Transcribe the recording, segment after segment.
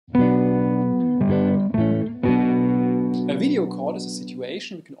A video call is a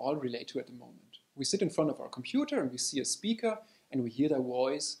situation we can all relate to at the moment. We sit in front of our computer and we see a speaker and we hear their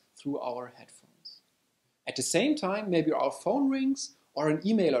voice through our headphones. At the same time, maybe our phone rings or an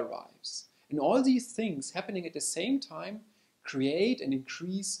email arrives. And all these things happening at the same time create and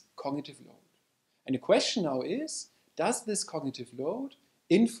increase cognitive load. And the question now is, does this cognitive load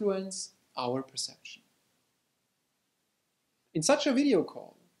influence our perception? In such a video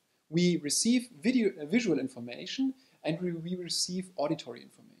call, we receive visual information and we receive auditory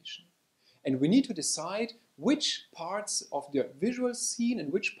information. And we need to decide which parts of the visual scene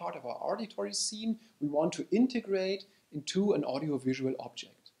and which part of our auditory scene we want to integrate into an audiovisual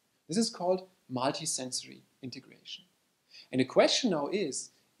object. This is called multisensory integration. And the question now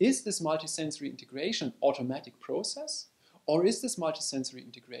is this multisensory integration an automatic process, or is this multisensory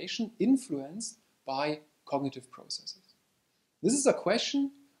integration influenced by cognitive processes? This is a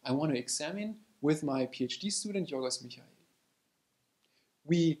question I want to examine with my PhD student, Julian.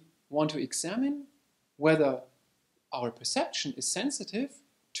 We want to examine whether our perception is sensitive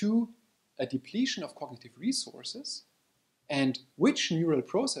to a depletion of cognitive resources and which neural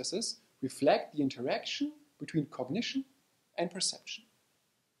processes reflect the interaction between cognition and perception.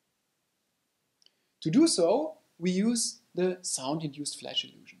 To do so, we use the sound-induced flash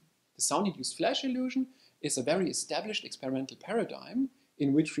illusion. The sound-induced flash illusion is a very established experimental paradigm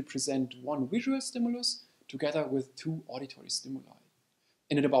in which we present one visual stimulus together with two auditory stimuli.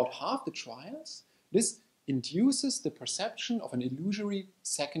 And in about half the trials, this induces the perception of an illusory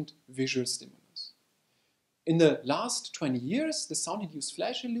second visual stimulus. In the last 20 years, the sound-induced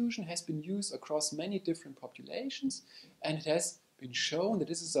flash illusion has been used across many different populations, and it has been shown that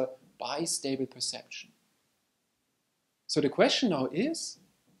this is a bistable perception. So the question now is,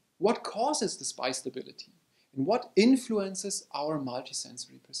 what causes this bistability? And what influences our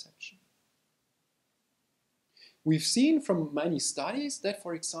multisensory perception? We've seen from many studies that,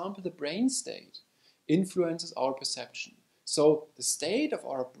 for example, the brain state influences our perception. So the state of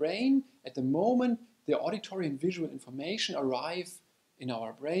our brain at the moment the auditory and visual information arrive in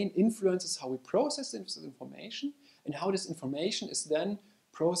our brain influences how we process this information and how this information is then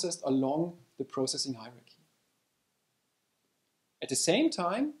processed along the processing hierarchy. At the same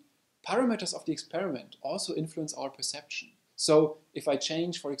time, parameters of the experiment also influence our perception. So if I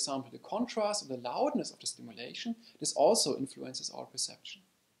change, for example, the contrast or the loudness of the stimulation, this also influences our perception.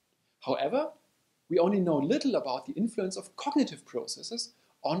 However, we only know little about the influence of cognitive processes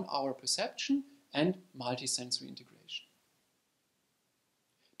on our perception and multisensory integration.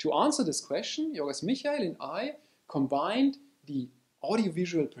 To answer this question, Keil and I combined the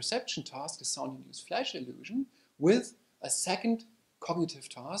audiovisual perception task, the sound-induced flash illusion, with a second cognitive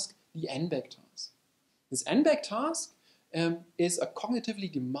task, the NBAC task. This NBAC task is a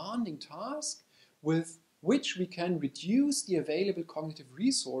cognitively demanding task with which we can reduce the available cognitive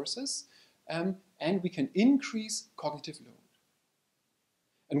resources and we can increase cognitive load.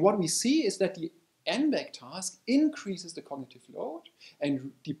 And what we see is that the NBAC task increases the cognitive load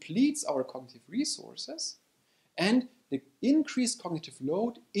and depletes our cognitive resources, and the increased cognitive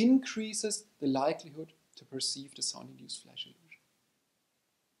load increases the likelihood to perceive the sound-induced flash illusion.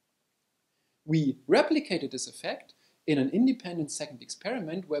 We replicated this effect in an independent second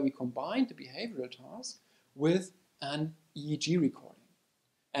experiment where we combined the behavioral task with an EEG recording.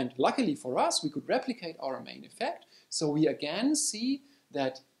 And luckily for us, we could replicate our main effect, so we again see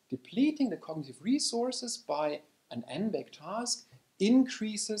that depleting the cognitive resources by an NBAC task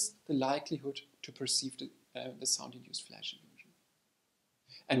increases the likelihood to perceive the sound-induced flash illusion.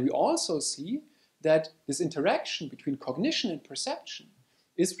 And we also see that this interaction between cognition and perception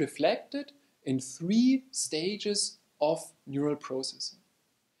is reflected in 3 stages of neural processing.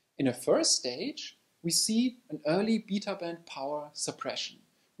 In a first stage, we see an early beta band power suppression,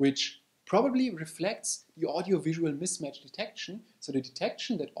 which probably reflects the audio-visual mismatch detection, so the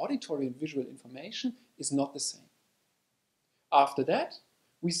detection that auditory and visual information is not the same. After that,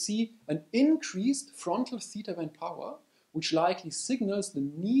 we see an increased frontal theta band power, which likely signals the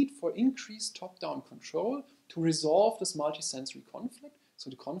need for increased top-down control to resolve this multisensory conflict, so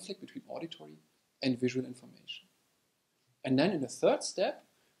the conflict between auditory and visual information. And then in the third step,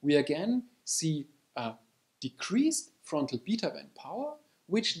 we again see a decreased frontal beta band power,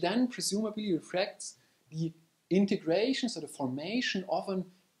 which then presumably reflects the integration, so the formation of a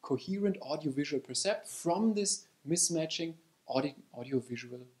coherent audiovisual percept from this mismatching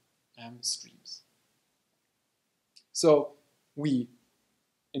audiovisual streams. So we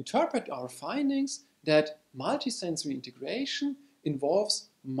interpret our findings that multisensory integration involves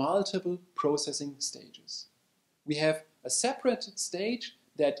multiple processing stages. We have a separate stage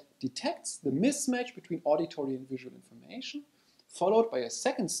that detects the mismatch between auditory and visual information, followed by a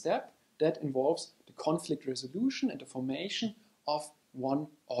second step that involves the conflict resolution and the formation of one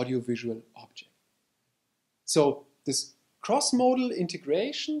audiovisual object. So this cross-modal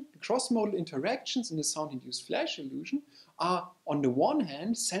integration, cross-modal interactions in the sound-induced flash illusion are, on the one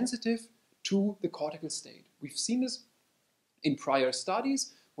hand, sensitive to the cortical state. We've seen this in prior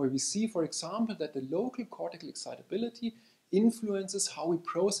studies where we see, for example, that the local cortical excitability influences how we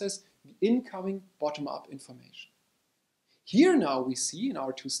process the incoming bottom-up information. Here now we see, in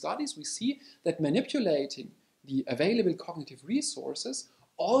our two studies, we see that manipulating the available cognitive resources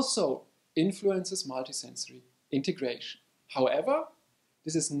also influences multisensory integration. However,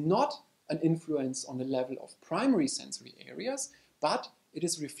 this is not an influence on the level of primary sensory areas, but it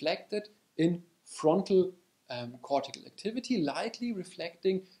is reflected in frontal cortical activity, likely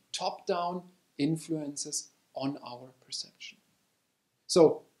reflecting top-down influences on our perception.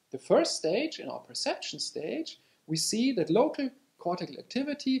 So the first stage, in our perception stage, we see that local cortical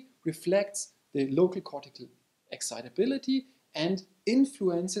activity reflects the local cortical excitability and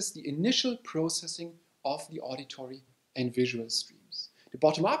influences the initial processing of the auditory and visual streams. The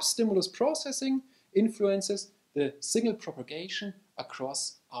bottom-up stimulus processing influences the signal propagation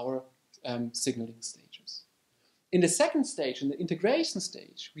across our signaling stages. In the second stage, in the integration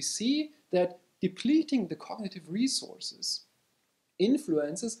stage, we see that depleting the cognitive resources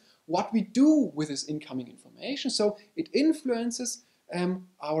influences what we do with this incoming information. So it influences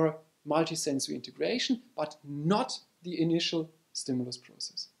our multisensory integration, but not the initial stimulus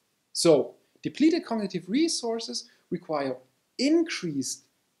process. So depleted cognitive resources require increased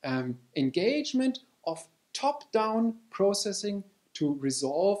engagement of top-down processing to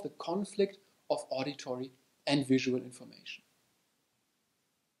resolve the conflict of auditory and visual information.